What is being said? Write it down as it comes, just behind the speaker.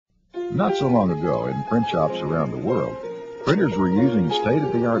Not so long ago, in print shops around the world, printers were using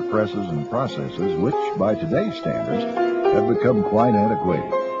state-of-the-art presses and processes which, by today's standards, have become quite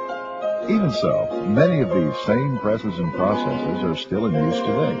antiquated. Even so, many of these same presses and processes are still in use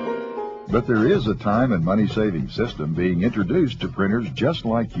today. But there is a time and money-saving system being introduced to printers just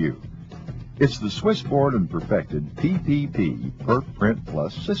like you. It's the Swiss-born and perfected PPP Perf Print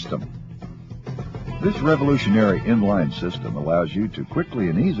Plus system. This revolutionary inline system allows you to quickly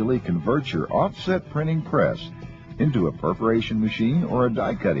and easily convert your offset printing press into a perforation machine or a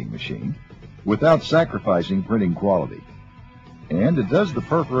die-cutting machine without sacrificing printing quality. And it does the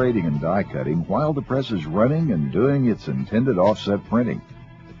perforating and die-cutting while the press is running and doing its intended offset printing.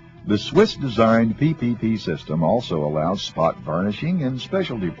 The Swiss-designed PPP system also allows spot varnishing and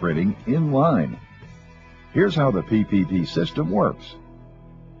specialty printing inline. Here's how the PPP system works.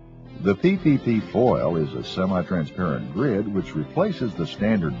 The PPP foil is a semi-transparent grid which replaces the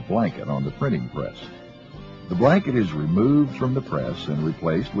standard blanket on the printing press. The blanket is removed from the press and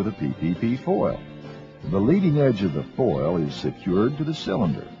replaced with a PPP foil. The leading edge of the foil is secured to the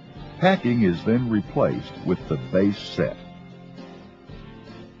cylinder. Packing is then replaced with the base set.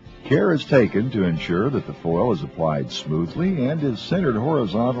 Care is taken to ensure that the foil is applied smoothly and is centered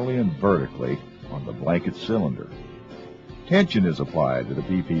horizontally and vertically on the blanket cylinder. Tension is applied to the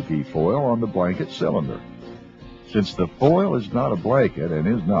PPP foil on the blanket cylinder. Since the foil is not a blanket and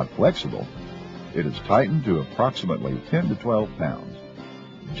is not flexible, it is tightened to approximately 10 to 12 pounds,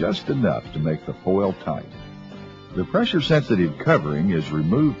 just enough to make the foil tight. The pressure-sensitive covering is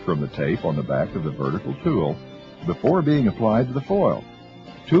removed from the tape on the back of the vertical tool before being applied to the foil.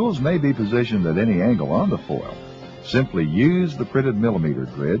 Tools may be positioned at any angle on the foil. Simply use the printed millimeter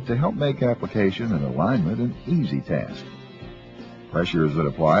grid to help make application and alignment an easy task. Pressure is then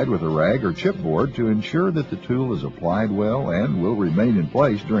applied with a rag or chipboard to ensure that the tool is applied well and will remain in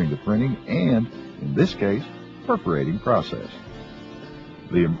place during the printing and, in this case, perforating process.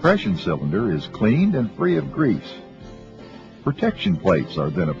 The impression cylinder is cleaned and free of grease. Protection plates are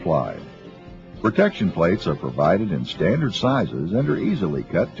then applied. Protection plates are provided in standard sizes and are easily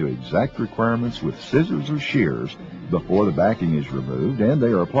cut to exact requirements with scissors or shears before the backing is removed, and they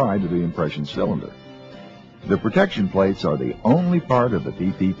are applied to the impression cylinder. The protection plates are the only part of the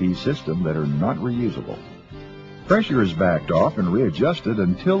PPP system that are not reusable. Pressure is backed off and readjusted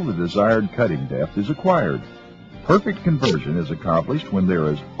until the desired cutting depth is acquired. Perfect conversion is accomplished when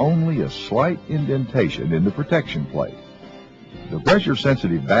there is only a slight indentation in the protection plate. The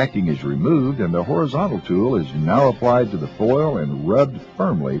pressure-sensitive backing is removed and the horizontal tool is now applied to the foil and rubbed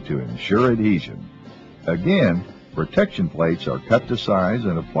firmly to ensure adhesion. Again, protection plates are cut to size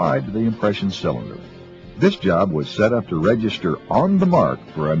and applied to the impression cylinder. This job was set up to register on the mark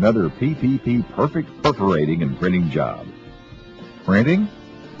for another PPP perfect perforating and printing job. Printing,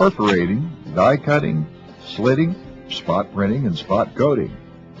 perforating, die cutting, slitting, spot printing, and spot coating,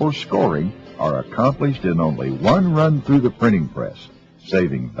 or scoring are accomplished in only one run through the printing press,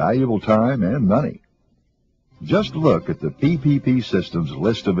 saving valuable time and money. Just look at the PPP system's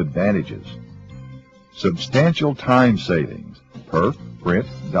list of advantages. Substantial time savings, perf, print,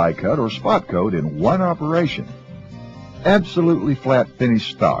 die cut, or spot coat in one operation. Absolutely flat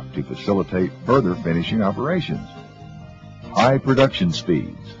finish stock to facilitate further finishing operations. High production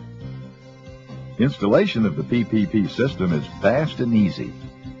speeds. Installation of the PPP system is fast and easy.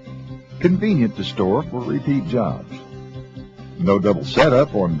 Convenient to store for repeat jobs. No double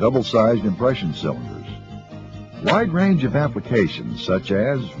setup on double-sized impression cylinders. Wide range of applications such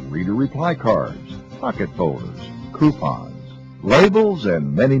as reader reply cards, pocket folders, coupons, labels,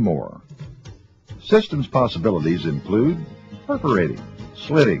 and many more. Systems possibilities include perforating,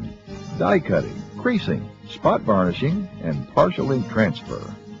 slitting, die cutting, creasing, spot varnishing, and partial ink transfer.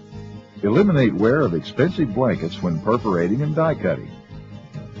 Eliminate wear of expensive blankets when perforating and die cutting.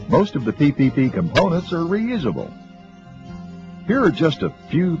 Most of the PPP components are reusable. Here are just a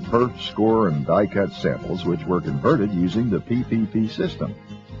few perf, score, and die cut samples which were converted using the PPP system.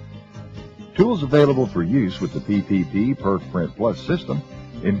 Tools available for use with the PPP Perf Print Plus system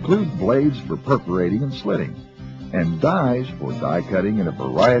include blades for perforating and slitting, and dies for die cutting in a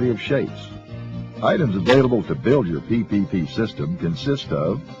variety of shapes. Items available to build your PPP system consist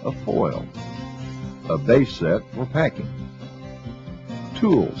of a foil, a base set for packing,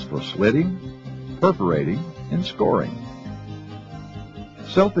 tools for slitting, perforating, and scoring,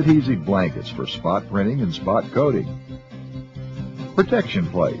 self-adhesive blankets for spot printing and spot coating, protection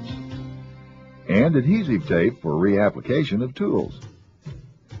plates, and adhesive tape for reapplication of tools.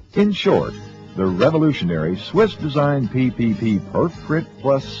 In short, the revolutionary Swiss-designed PPP Perf Print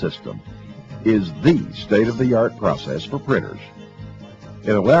Plus system is the state-of-the-art process for printers.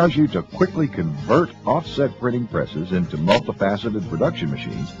 It allows you to quickly convert offset printing presses into multifaceted production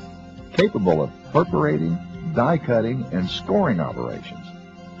machines capable of perforating, die cutting, and scoring operations.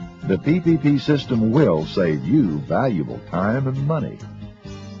 The PPP system will save you valuable time and money.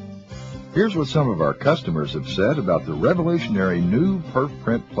 Here's what some of our customers have said about the revolutionary new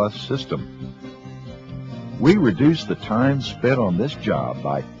PerfPrint Plus system. We reduce the time spent on this job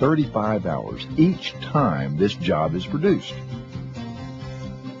by 35 hours each time this job is produced.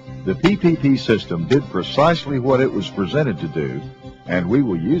 The PPP system did precisely what it was presented to do, and we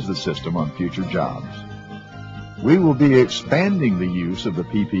will use the system on future jobs. We will be expanding the use of the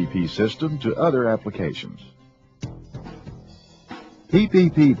PPP system to other applications.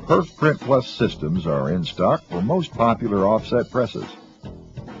 PPP PerfPrint Plus systems are in stock for most popular offset presses.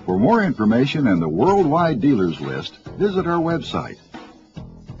 For more information and the worldwide dealers list, visit our website.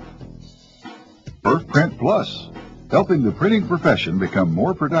 PerfPrint Plus, helping the printing profession become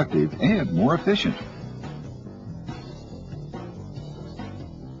more productive and more efficient.